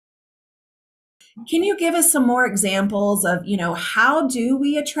Can you give us some more examples of, how do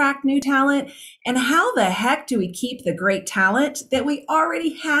we attract new talent and how the heck do we keep the great talent that we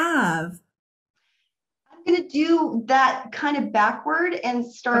already have? I'm going to do that kind of backward and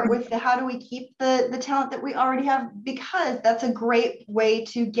start Okay. with the how do we keep the talent that we already have, because that's a great way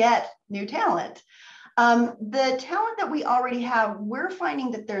to get new talent. The talent that we already have, we're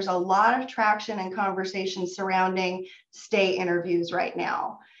finding that there's a lot of traction and conversation surrounding stay interviews right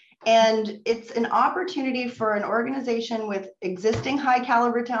now. And it's an opportunity for an organization with existing high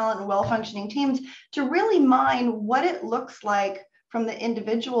caliber talent and well functioning teams to really mine what it looks like from the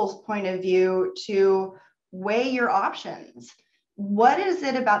individual's point of view to weigh your options. What is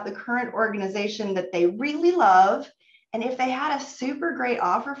it about the current organization that they really love? And if they had a super great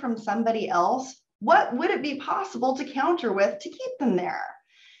offer from somebody else, what would it be possible to counter with to keep them there?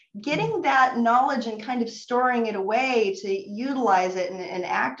 Getting that knowledge and kind of storing it away to utilize it and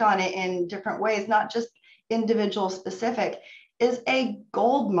act on it in different ways, not just individual specific, is a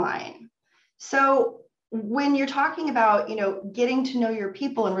gold mine. So when you're talking about, getting to know your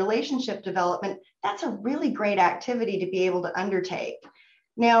people and relationship development, that's a really great activity to be able to undertake.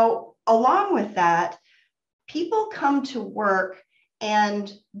 Now, along with that, people come to work,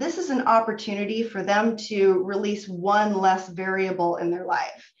 and this is an opportunity for them to release one less variable in their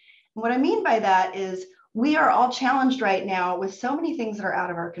life. And what I mean by that is we are all challenged right now with so many things that are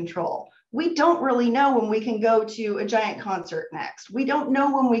out of our control. We don't really know when we can go to a giant concert next. We don't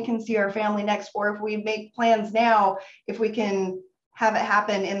know when we can see our family next, or if we make plans now, if we can have it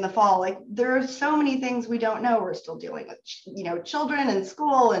happen in the fall. Like, there are so many things we don't know. We're still dealing with, children and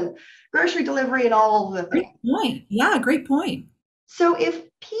school and grocery delivery and all of the Great things. point. Yeah, great point. So if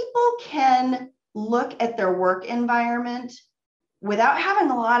people can look at their work environment without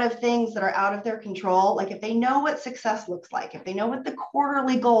having a lot of things that are out of their control, like if they know what success looks like, if they know what the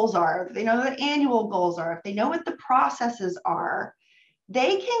quarterly goals are, if they know what the annual goals are, if they know what the processes are,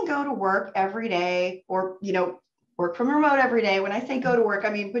 they can go to work every day, or, work from remote every day. When I say go to work, I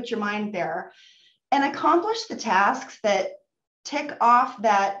mean put your mind there, and accomplish the tasks that tick off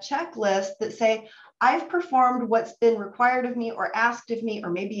that checklist that say, I've performed what's been required of me or asked of me, or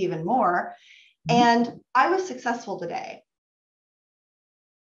maybe even more, and I was successful today.